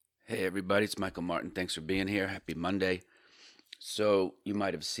Hey everybody, it's Michael Martin. Thanks for being here. Happy Monday. So you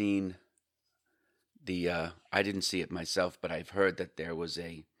might have seen I didn't see it myself, but I've heard that there was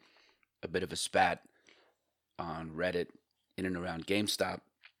a bit of a spat on Reddit in and around GameStop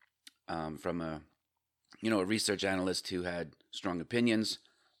from a research analyst who had strong opinions,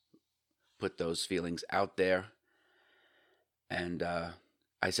 put those feelings out there, and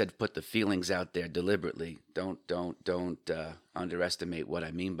I said put the feelings out there deliberately. Don't underestimate what I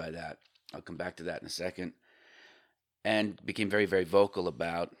mean by that. I'll come back to that in a second. And became very, very vocal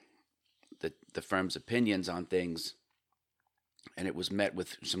about the firm's opinions on things, and it was met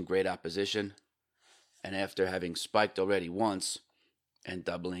with some great opposition. And after having spiked already once and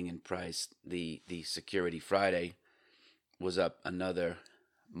doubling in price, the Security Friday was up another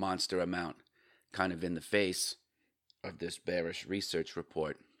monster amount, kind of in the face of this bearish research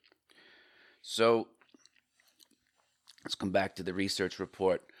report. So let's come back to the research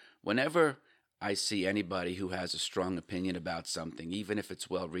report. Whenever I see anybody who has a strong opinion about something, even if it's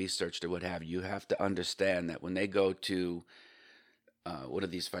well researched or what have you, you have to understand that when they go to one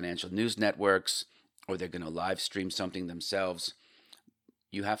of these financial news networks or they're going to live stream something themselves,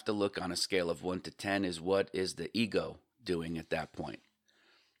 you have to look on a scale of 1 to 10 is what is the ego doing at that point,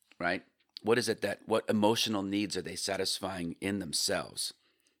 right? What emotional needs are they satisfying in themselves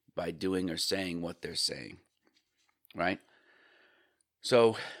by doing or saying what they're saying, right?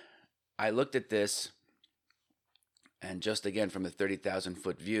 So I looked at this, and just again from a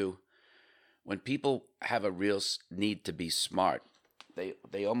 30,000-foot view, when people have a real need to be smart,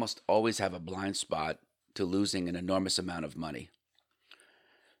 they almost always have a blind spot to losing an enormous amount of money.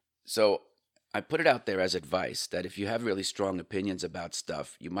 So I put it out there as advice that if you have really strong opinions about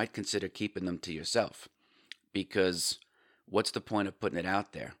stuff, you might consider keeping them to yourself, because what's the point of putting it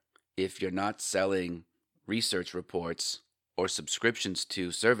out there if you're not selling research reports or subscriptions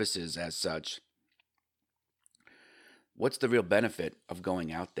to services as such? What's the real benefit of going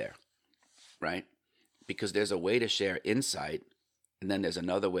out there, right? Because there's a way to share insight, and then there's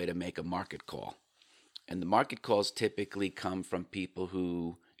another way to make a market call. And the market calls typically come from people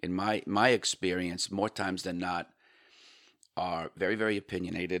who, in my experience, more times than not, are very, very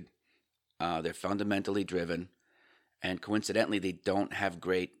opinionated. They're fundamentally driven, and coincidentally, they don't have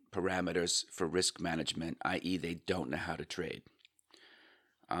great parameters for risk management, i.e., they don't know how to trade.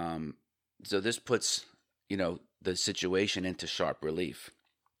 So this puts, the situation into sharp relief.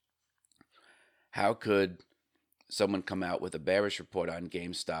 How could someone come out with a bearish report on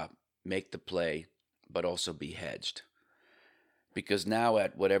GameStop, make the play, but also be hedged? Because now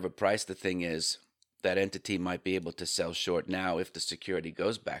at whatever price the thing is, that entity might be able to sell short now if the security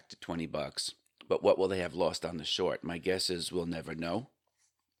goes back to $20. But what will they have lost on the short? My guess is we'll never know.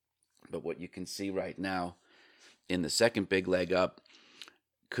 But what you can see right now in the second big leg up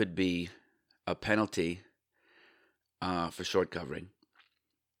could be a penalty for short covering.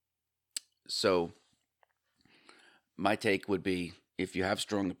 So my take would be, if you have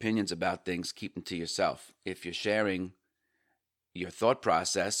strong opinions about things, keep them to yourself. If you're sharing your thought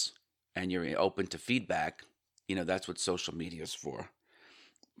process and you're open to feedback, that's what social media is for.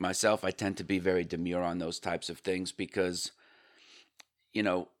 Myself, I tend to be very demure on those types of things because,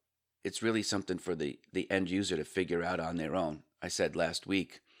 it's really something for the end user to figure out on their own. I said last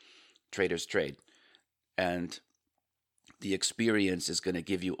week, traders trade. And the experience is going to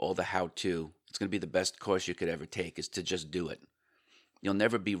give you all the how-to. It's going to be the best course you could ever take, is to just do it. You'll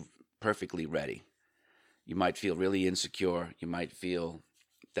never be perfectly ready. You might feel really insecure. You might feel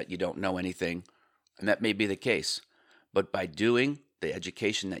that you don't know anything, and that may be the case. But by doing, the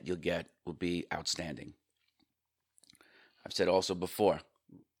education that you'll get will be outstanding. I've said also before,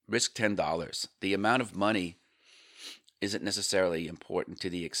 risk $10. The amount of money isn't necessarily important to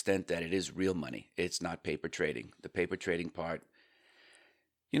the extent that it is real money. It's not paper trading. The paper trading part,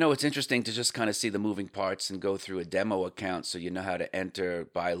 it's interesting to just kind of see the moving parts and go through a demo account so you know how to enter,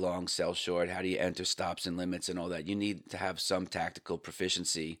 buy long, sell short. How do you enter stops and limits and all that? You need to have some tactical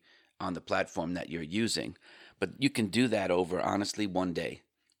proficiency on the platform that you're using. But you can do that over, honestly, one day.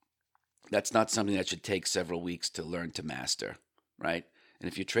 That's not something that should take several weeks to learn to master, right? And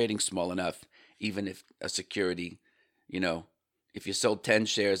if you're trading small enough, even if a security, if you sold 10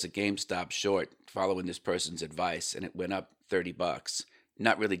 shares of GameStop short following this person's advice and it went up $30,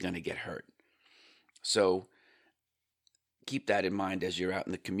 not really going to get hurt. So keep that in mind as you're out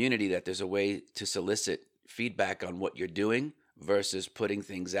in the community, that there's a way to solicit feedback on what you're doing versus putting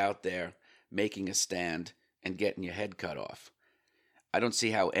things out there, making a stand, and getting your head cut off. I don't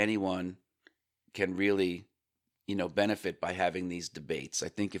see how anyone can really, benefit by having these debates. I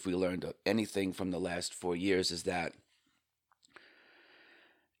think if we learned anything from the last 4 years is that,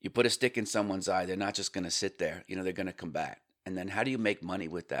 You put a stick in someone's eye, they're not just going to sit there. They're going to combat. And then how do you make money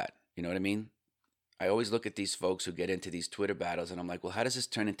with that? You know what I mean? I always look at these folks who get into these Twitter battles and I'm like, well, how does this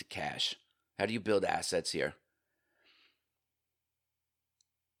turn into cash? How do you build assets here?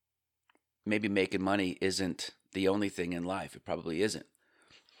 Maybe making money isn't the only thing in life. It probably isn't.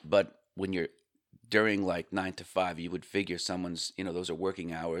 But when you're during like 9 to 5, you would figure someone's, those are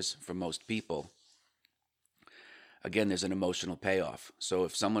working hours for most people. Again, there's an emotional payoff. So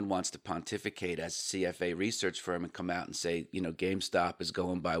if someone wants to pontificate as a CFA research firm and come out and say, GameStop is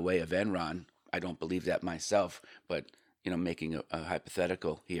going by way of Enron, I don't believe that myself, but, making a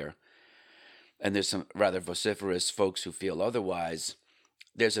hypothetical here. And there's some rather vociferous folks who feel otherwise.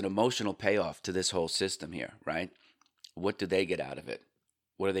 There's an emotional payoff to this whole system here, right? What do they get out of it?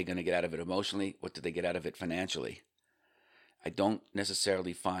 What are they going to get out of it emotionally? What do they get out of it financially? I don't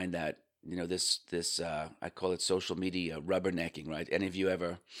necessarily find that, this I call it social media rubbernecking, right? Any of you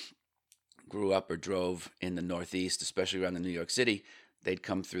ever grew up or drove in the Northeast, especially around the New York City, they'd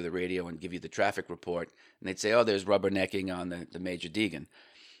come through the radio and give you the traffic report, and they'd say, oh, there's rubbernecking on the Major Deegan.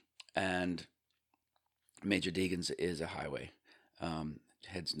 And Major Deegan's is a highway,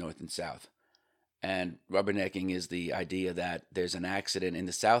 heads north and south. And rubbernecking is the idea that there's an accident in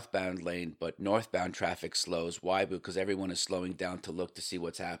the southbound lane, but northbound traffic slows. Why? Because everyone is slowing down to look to see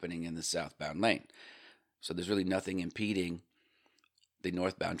what's happening in the southbound lane. So there's really nothing impeding the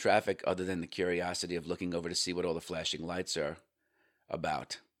northbound traffic other than the curiosity of looking over to see what all the flashing lights are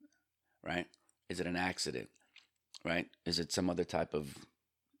about, right? Is it an accident, right? Is it some other type of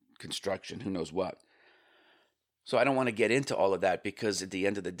construction? Who knows what? So I don't want to get into all of that because at the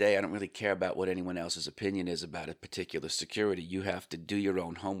end of the day, I don't really care about what anyone else's opinion is about a particular security. You have to do your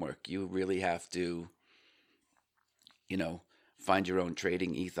own homework. You really have to, find your own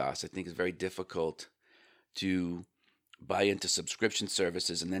trading ethos. I think it's very difficult to buy into subscription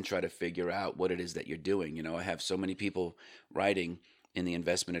services and then try to figure out what it is that you're doing. I have so many people writing in the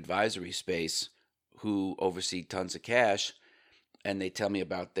investment advisory space who oversee tons of cash, and they tell me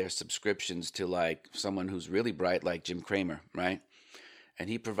about their subscriptions to like someone who's really bright, like Jim Cramer, right? And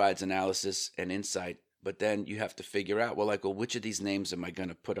he provides analysis and insight, but then you have to figure out, well, which of these names am I going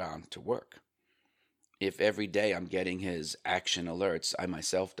to put on to work? If every day I'm getting his action alerts, I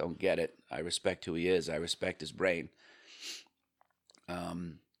myself don't get it. I respect who he is. I respect his brain.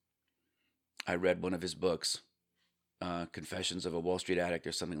 I read one of his books, Confessions of a Wall Street Addict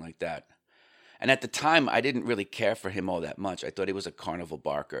or something like that. And at the time, I didn't really care for him all that much. I thought he was a carnival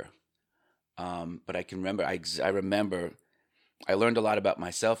barker. But I can remember, I remember I learned a lot about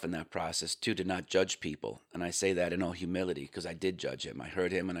myself in that process, too, to not judge people. And I say that in all humility because I did judge him. I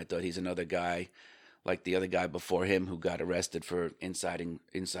heard him and I thought he's another guy like the other guy before him who got arrested for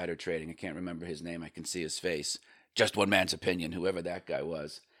insider trading. I can't remember his name. I can see his face. Just one man's opinion, whoever that guy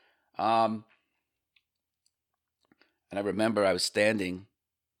was. And I remember I was standing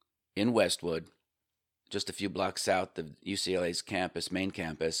in Westwood, just a few blocks south of UCLA's main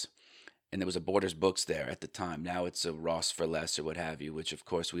campus, and there was a Borders Books there at the time. Now it's a Ross for Less or what have you, which of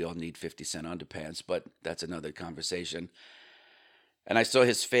course we all need 50 Cent underpants, but that's another conversation. And I saw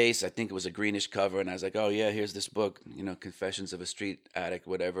his face, I think it was a greenish cover, and I was like, oh yeah, here's this book, Confessions of a Street Addict,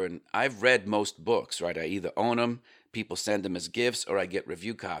 whatever. And I've read most books, right? I either own them, people send them as gifts, or I get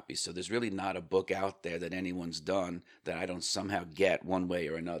review copies. So there's really not a book out there that anyone's done that I don't somehow get one way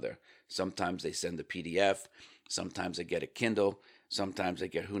or another. Sometimes they send the PDF, sometimes I get a Kindle, sometimes I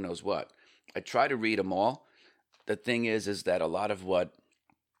get who knows what. I try to read them all. The thing is that a lot of what,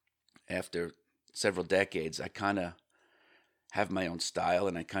 after several decades, I kind of have my own style,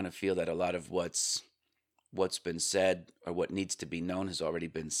 and I kind of feel that a lot of what's been said or what needs to be known has already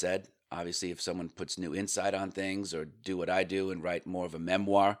been said. Obviously, if someone puts new insight on things or do what I do and write more of a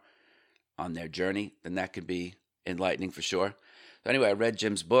memoir on their journey, then that could be enlightening for sure. So anyway, I read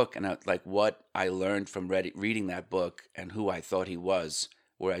Jim's book, and what I learned from reading that book and who I thought he was,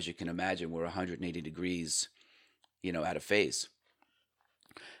 where, as you can imagine, we're 180 degrees, out of phase.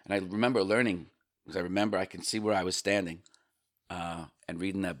 And I remember learning, because I can see where I was standing, and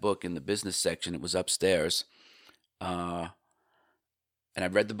reading that book in the business section. It was upstairs. And I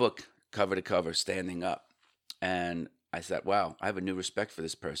read the book cover to cover, standing up. And I thought, wow, I have a new respect for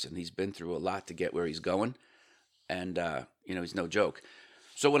this person. He's been through a lot to get where he's going. And, he's no joke.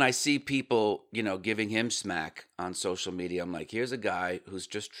 So when I see people, giving him smack on social media, I'm like, here's a guy who's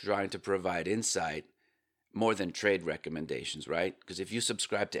just trying to provide insight more than trade recommendations, right? Because if you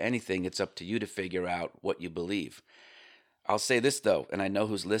subscribe to anything, it's up to you to figure out what you believe. I'll say this, though, and I know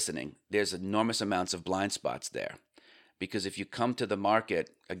who's listening. There's enormous amounts of blind spots there. Because if you come to the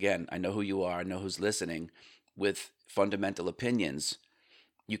market, again, I know who you are, I know who's listening, with fundamental opinions,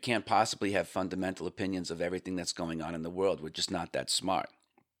 You can't possibly have fundamental opinions of everything that's going on in the world. We're just not that smart.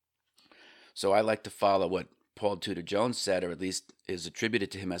 So I like to follow what Paul Tudor Jones said, or at least is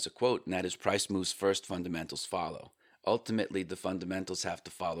attributed to him as a quote, and that is price moves first, fundamentals follow. Ultimately, the fundamentals have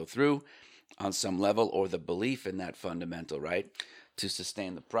to follow through on some level, or the belief in that fundamental, right, to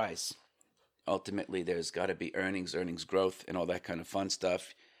sustain the price. Ultimately, there's got to be earnings growth, and all that kind of fun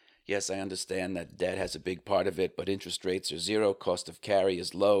stuff. Yes, I understand that debt has a big part of it, but interest rates are zero, cost of carry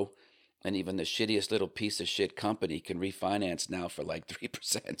is low, and even the shittiest little piece of shit company can refinance now for like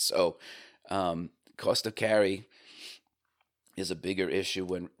 3%. So, cost of carry is a bigger issue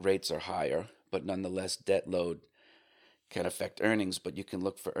when rates are higher, but nonetheless, debt load can affect earnings, but you can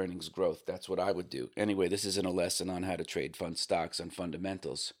look for earnings growth. That's what I would do. Anyway, this isn't a lesson on how to trade fund stocks on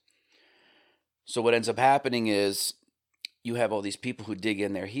fundamentals. So what ends up happening is you have all these people who dig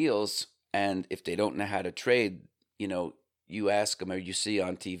in their heels, and if they don't know how to trade, you ask them, or you see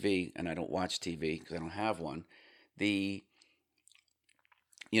on TV, and I don't watch TV because I don't have one, when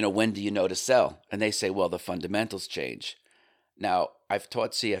do you know to sell? And they say, well, the fundamentals change. Now, I've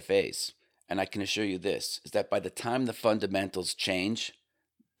taught CFAs, and I can assure you this, is that by the time the fundamentals change,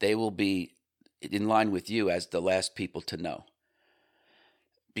 they will be in line with you as the last people to know.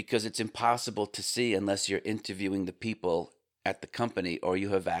 Because it's impossible to see unless you're interviewing the people at the company or you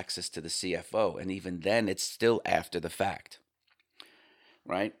have access to the CFO. And even then, it's still after the fact,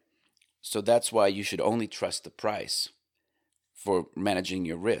 right? So that's why you should only trust the price for managing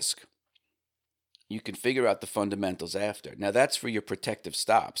your risk. You can figure out the fundamentals after. Now, that's for your protective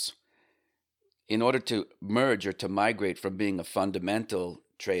stops. In order to merge or to migrate from being a fundamental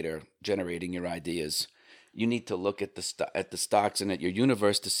trader generating your ideas, you need to look at the stocks and at your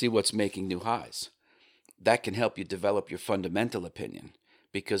universe to see what's making new highs. That can help you develop your fundamental opinion,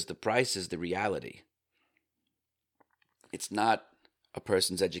 because the price is the reality. It's not a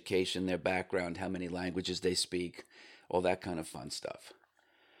person's education, their background, how many languages they speak, all that kind of fun stuff.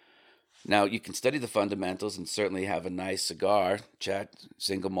 Now, you can study the fundamentals and certainly have a nice cigar, chat,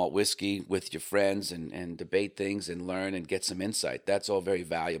 single malt whiskey with your friends and debate things and learn and get some insight. That's all very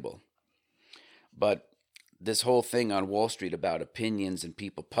valuable. But this whole thing on Wall Street about opinions and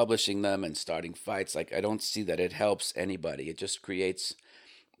people publishing them and starting fights, I don't see that it helps anybody. It just creates,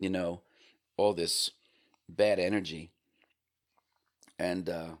 all this bad energy. And,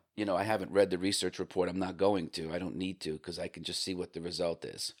 I haven't read the research report. I'm not going to. I don't need to, because I can just see what the result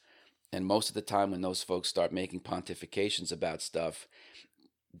is. And most of the time when those folks start making pontifications about stuff,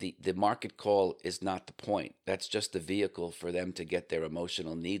 the market call is not the point. That's just the vehicle for them to get their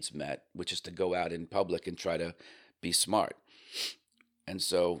emotional needs met, which is to go out in public and try to be smart. And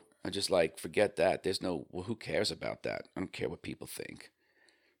so I just forget that. Who cares about that? I don't care what people think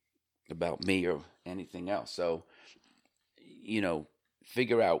about me or anything else. So,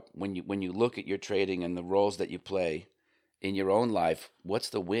 figure out when you look at your trading and the roles that you play in your own life, what's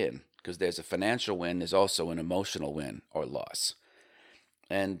the win? Because there's a financial win, there's also an emotional win or loss.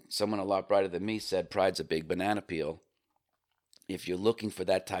 And someone a lot brighter than me said, pride's a big banana peel. If you're looking for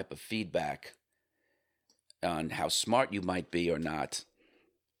that type of feedback on how smart you might be or not,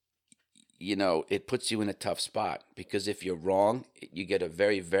 it puts you in a tough spot. Because if you're wrong, you get a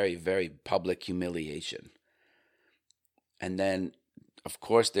very, very, very public humiliation. And then, of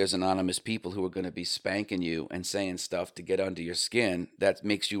course, there's anonymous people who are going to be spanking you and saying stuff to get under your skin that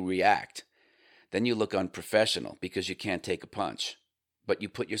makes you react. Then you look unprofessional because you can't take a punch. But you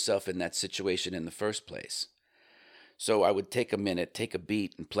put yourself in that situation in the first place. So I would take a minute, take a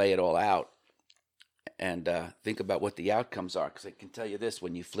beat, and play it all out, and think about what the outcomes are. Because I can tell you this,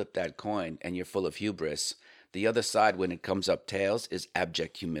 when you flip that coin and you're full of hubris, the other side, when it comes up tails, is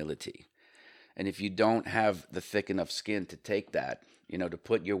abject humility. And if you don't have the thick enough skin to take that, to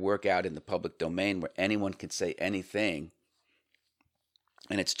put your work out in the public domain where anyone can say anything,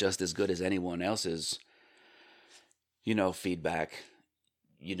 and it's just as good as anyone else's, feedback,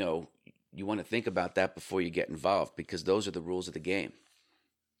 you want to think about that before you get involved, because those are the rules of the game.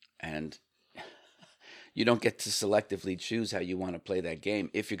 And you don't get to selectively choose how you want to play that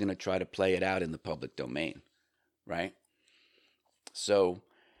game if you're going to try to play it out in the public domain, right? So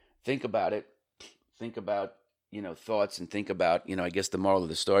think about it. Think about, thoughts, and think about, I guess the moral of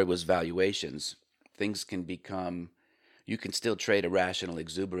the story was valuations. Things can become, you can still trade irrational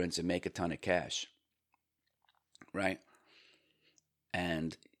exuberance and make a ton of cash, right?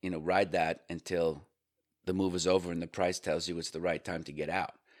 And, ride that until the move is over and the price tells you it's the right time to get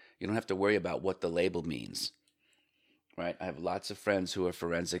out. You don't have to worry about what the label means, right? I have lots of friends who are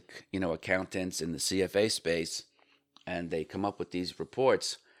forensic, accountants in the CFA space, and they come up with these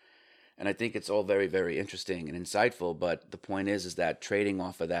reports, And I think it's all very, very interesting and insightful. But the point is that trading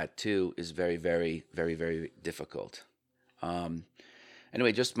off of that too is very, very, very, very difficult. Um,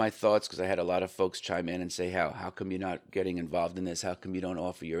 anyway, just my thoughts because I had a lot of folks chime in and say, how come you're not getting involved in this? How come you don't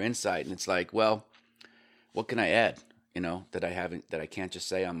offer your insight? And it's like, well, what can I add? That I can't just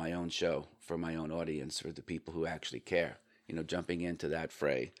say on my own show for my own audience or the people who actually care. Jumping into that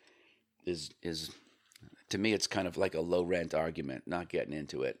fray is to me, it's kind of like a low rent argument, not getting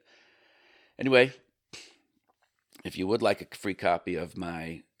into it. Anyway, if you would like a free copy of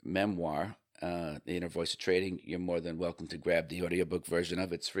my memoir, The Inner Voice of Trading, you're more than welcome to grab the audiobook version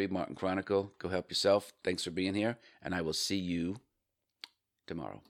of it. It's free, Martin Chronicle. Go help yourself. Thanks for being here, and I will see you tomorrow.